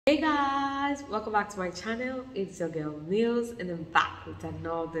Hey guys, welcome back to my channel. It's your girl Mills and I'm back with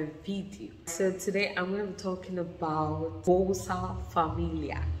another video. So today I'm going to be talking about Bolsa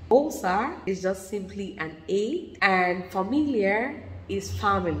Familia. Bolsa is just simply an aid and Familia is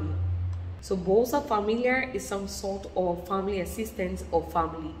family. So Bolsa Familia is some sort of family assistance or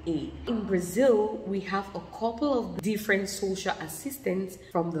family aid. In Brazil, we have a couple of different social assistance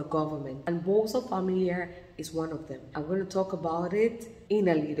from the government and Bolsa Familia is one of them. I'm going to talk about it in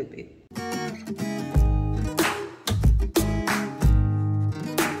a little bit.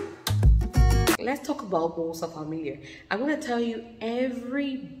 Let's talk about Bolsa Familia. I'm going to tell you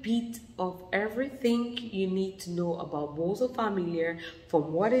every bit of everything you need to know about Bolsa Familia,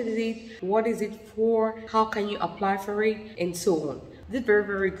 from what is it for, how can you apply for it, and so on. This is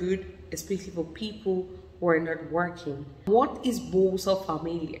very good, especially for people who are not working. What is Bolsa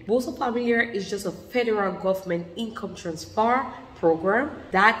Familia? Bolsa Familia is just a federal government income transfer program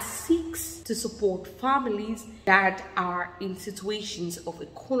that seeks to support families that are in situations of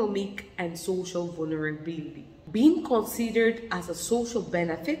economic and social vulnerability. Being considered as a social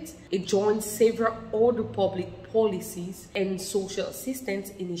benefit, it joins several other public policies and social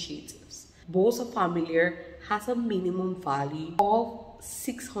assistance initiatives. Bolsa Familia has a minimum value of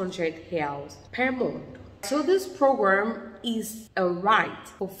 600 reais per month. So this program is a right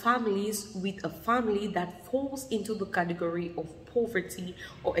for families with a family that falls into the category of poverty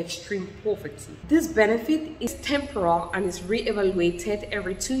or extreme poverty. This benefit is temporal and is re-evaluated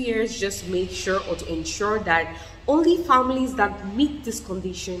every 2 years just to make sure or to ensure that only families that meet this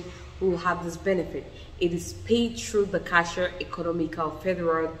condition will have this benefit. It is paid through the Caixa Econômica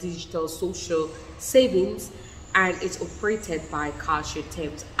Federal Digital Social Savings and it's operated by Caixa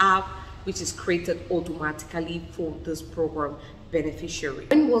Temps app, which is created automatically for this program beneficiary.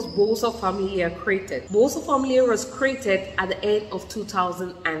 When was Bolsa Familia created? Bolsa Familia was created at the end of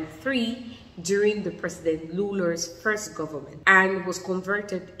 2003 during the President Lula's first government and was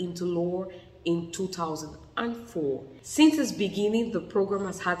converted into law in 2004. Since its beginning, the program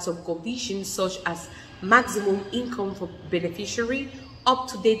has had some conditions such as maximum income for beneficiary,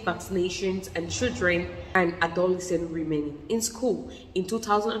 up-to-date vaccinations, and children and adolescents remaining in school. In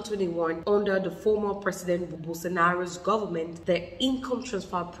 2021, under the former President Bolsonaro's government, the income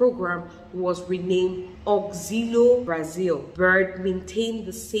transfer program was renamed Auxílio Brasil, but maintained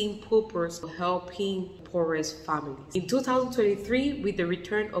the same purpose of helping poorest families. In 2023, with the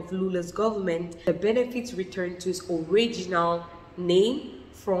return of Lula's government, the benefits returned to its original name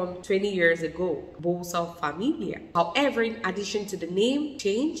from 20 years ago, Bolsa Familia. However, in addition to the name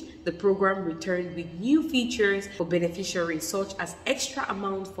change, the program returned with new features for beneficiaries such as extra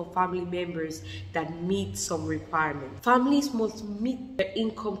amount for family members that meet some requirements. Families must meet the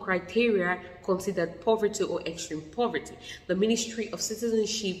income criteria considered poverty or extreme poverty. The Ministry of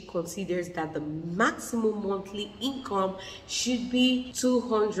Citizenship considers that the maximum monthly income should be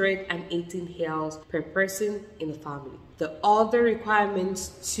 218 reais per person in a family. The other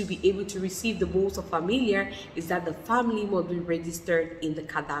requirements to be able to receive the Bolsa Familia is that the family must be registered in the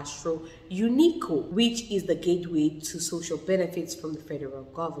Cadastro Único, which is the gateway to social benefits from the federal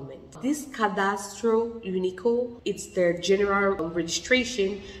government. This Cadastro Único, it's their general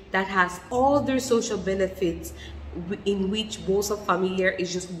registration that has all their social benefits, in which Bolsa Familia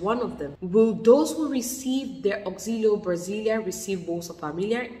is just one of them. Will those who receive their Auxílio Brasilia receive Bolsa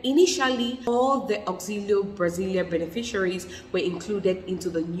Familia? Initially, all the Auxílio Brasilia beneficiaries were included into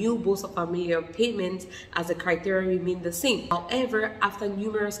the new Bolsa Familia payments as the criteria remained the same. However, after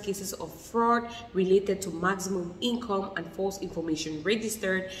numerous cases of fraud related to maximum income and false information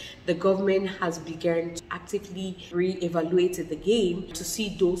registered, the government has begun to actively re-evaluate the game to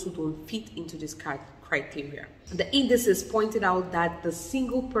see those who don't fit into this criteria. The indices pointed out that the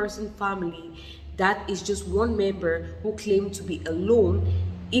single person family, that is just one member who claimed to be alone,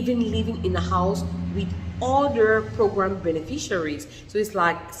 even living in a house with other program beneficiaries. So it's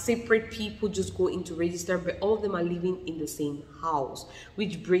like separate people just go into register, but all of them are living in the same house,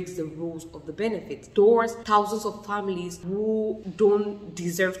 which breaks the rules of the benefits. Those thousands of families who don't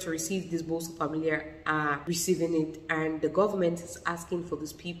deserve to receive this Bolsa Familia are receiving it, and the government is asking for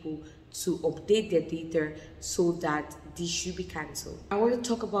these people to update their data so that this should be cancelled. I want to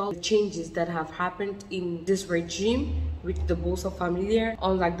talk about the changes that have happened in this regime with the Bolsa Familia,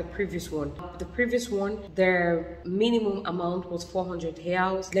 unlike the previous one. The previous one, their minimum amount was 400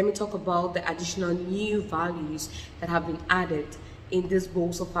 reais. Let me talk about the additional new values that have been added in this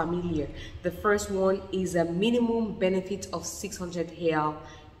Bolsa Familia. The first one is a minimum benefit of 600 reais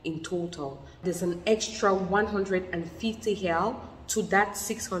in total. There's an extra 150 reais to that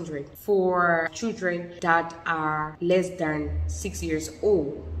 600 for children that are less than 6 years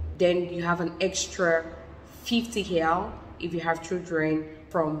old. Then you have an extra 50 here if you have children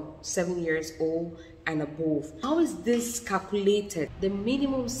from 7 years old and above. How is this calculated? The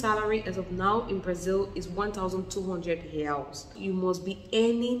minimum salary as of now in Brazil is 1,200 reais. You must be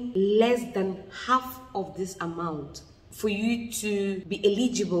earning less than half of this amount for you to be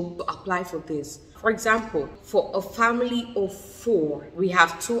eligible to apply for this. For example, for a family of 4, we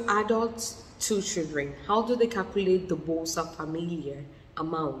have 2 adults, 2 children. How do they calculate the Bolsa Familia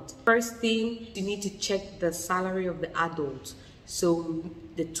amount? First thing, you need to check the salary of the adults. So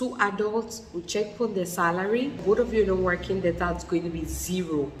the 2 adults will check for their salary. Both of you are not working, that's going to be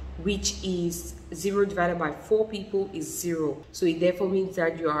 0, which is 0 divided by 4 people is 0. So it therefore means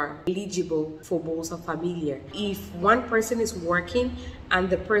that you are eligible for Bolsa Familia. If one person is working and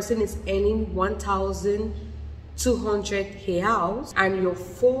the person is earning 1,200 reais and you're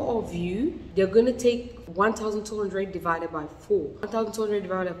 4 of you, they're going to take 1,200 divided by 4. 1,200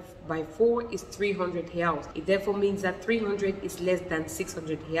 divided by 4 is 300 reais. It therefore means that 300 is less than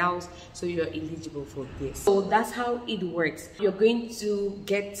 600 reais, so you're eligible for this. So that's how it works. You're going to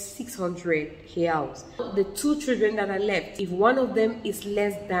get 600 reais. The 2 children that are left, if one of them is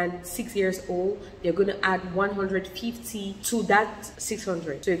less than 6 years old, they're going to add 150 to that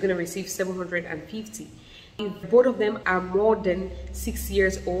 600. So you're going to receive 750. If both of them are more than 6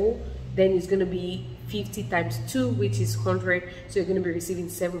 years old, then it's going to be 50 times 2, which is 100, so you're going to be receiving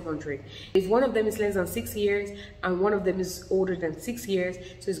 700. If one of them is less than 6 years and one of them is older than 6 years,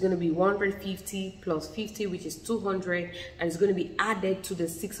 so it's going to be 150 plus 50, which is 200, and it's going to be added to the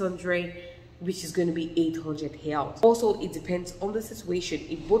 600, which is going to be 800 reais. Also, it depends on the situation.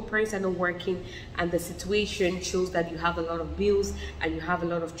 If both parents are not working and the situation shows that you have a lot of bills and you have a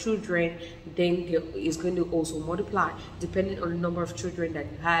lot of children, then it's going to also multiply depending on the number of children that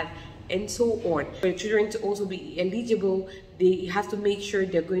you have, and so on. For your children to also be eligible, they have to make sure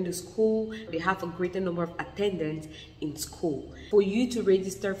they're going to school, they have a greater number of attendance in school. For you to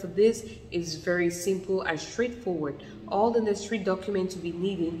register for this is very simple and straightforward. All the necessary documents you'll be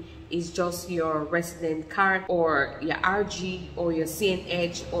needing is just your resident card or your RG or your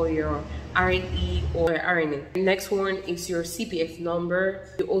CNH or your RNE or RNA. The next one is your CPF number.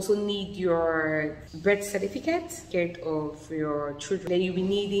 You also need your birth certificate of your children. Then you'll be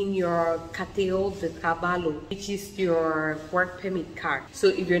needing your Carteira de Trabalho, which is your work permit card. So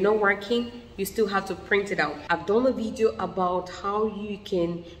if you're not working, you still have to print it out. I've done a video about how you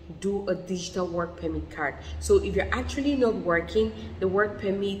can do a digital work permit card. So if you're actually not working, the work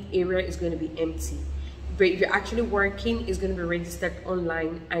permit area is going to be empty. But if you're actually working, it's going to be registered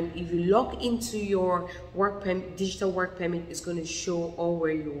online, and if you log into your work permit, digital work permit, it's going to show all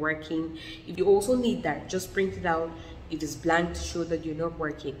where you're working. If you also need that, just print it out. It is blank to show that you're not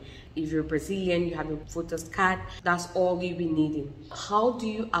working. If you're Brazilian, you have your voter's card, that's all you'll be needing. How do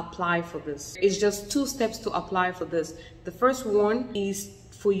you apply for this? It's just 2 steps to apply for this. The first one is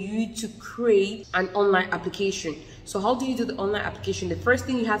for you to create an online application. So how do you do the online application? The first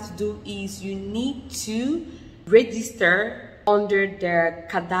thing you have to do is you need to register under the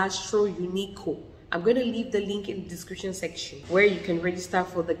Cadastro Único. I'm going to leave the link in the description section where you can register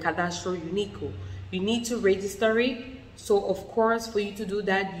for the Cadastro Único. You need to register it. So of course, for you to do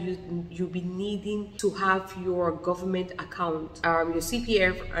that, you'll be needing to have your government account, your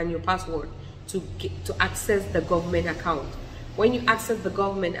CPF and your password to access the government account. When you access the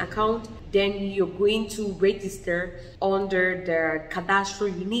government account, then you're going to register under the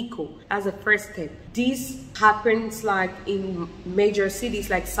Cadastro Único as a first step. This happens like in major cities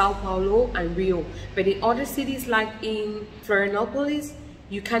like Sao Paulo and Rio, but in other cities like in Florianopolis,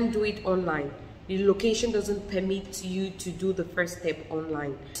 you can't do it online. The location doesn't permit you to do the first step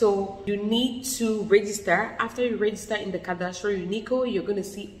online. So you need to register. After you register in the Cadastro Único, you're going to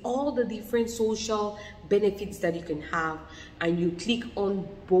see all the different social benefits that you can have, and you click on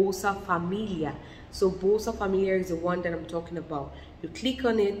Bolsa Familia. So Bolsa Familia is the one that I'm talking about. You click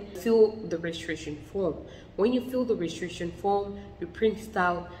on it, fill the registration form. When you fill the registration form, you print it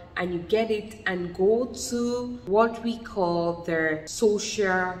out and you get it and go to what we call the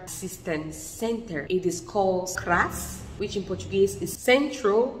Social Assistance Center. It is called CRAS, which in Portuguese is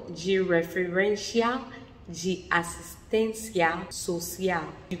Centro de Referência de Assistência Social.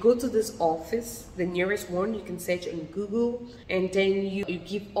 You go to this office, the nearest one, you can search on Google, and then you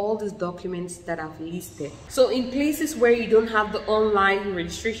give all these documents that I've listed. So in places where you don't have the online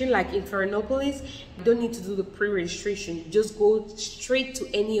registration, like in Florianopolis, you don't need to do the pre-registration. You just go straight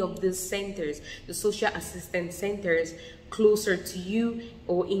to any of these centers, the social assistance centers, closer to you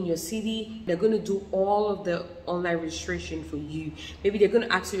or in your city. They're going to do all of the online registration for you. Maybe they're going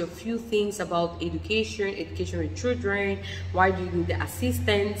to ask you a few things about education with children, why do you need the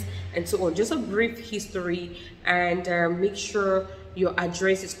assistance, and so on. Just a brief history, and make sure your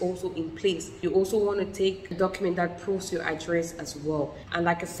address is also in place. You also want to take a document that proves your address as well. And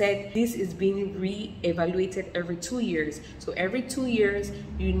like I said, this is being re-evaluated every 2 years. So every 2 years,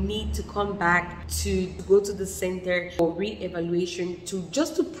 you need to come back to go to the center for re-evaluation,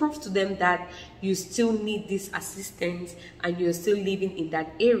 just to prove to them that you still need this assistance and you're still living in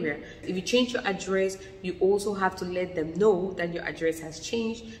that area. If you change your address, you also have to let them know that your address has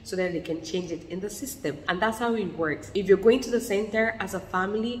changed so that they can change it in the system. And that's how it works. If you're going to the center as a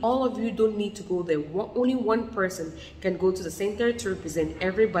family, all of you don't need to go there. Only one person can go to the center to represent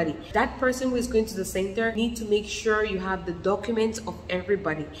everybody. That person who is going to the center need to make sure you have the documents of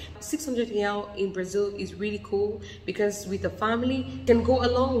everybody. 600 real in Brazil is really cool because with a family can go a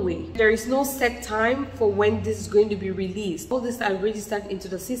long way. There is no set time for when this is going to be released. All this are registered into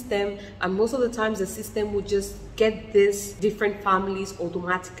the system, and most of the times the system will just get these different families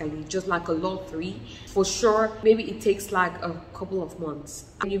automatically, just like a lottery. For sure, maybe it takes like a couple of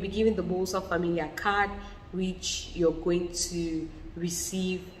months. And you'll be given the Bolsa Familia card, which you're going to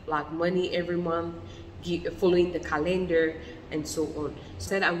receive like money every month, following the calendar and so on. So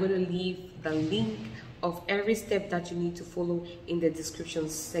then I'm going to leave the link of every step that you need to follow in the description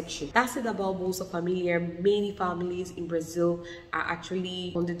section. That's it about Bolsa Familia. Many families in Brazil are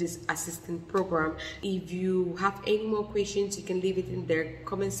actually under this assistance program. If you have any more questions, you can leave it in the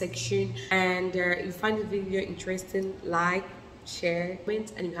comment section. And if you find the video interesting, like, share,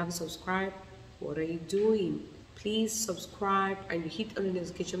 comment, and if you haven't subscribed, what are you doing? Please subscribe and hit on the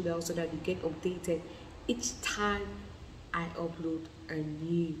notification bell so that you get updated each time I upload a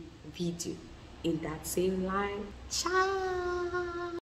new video in that same line. Ciao.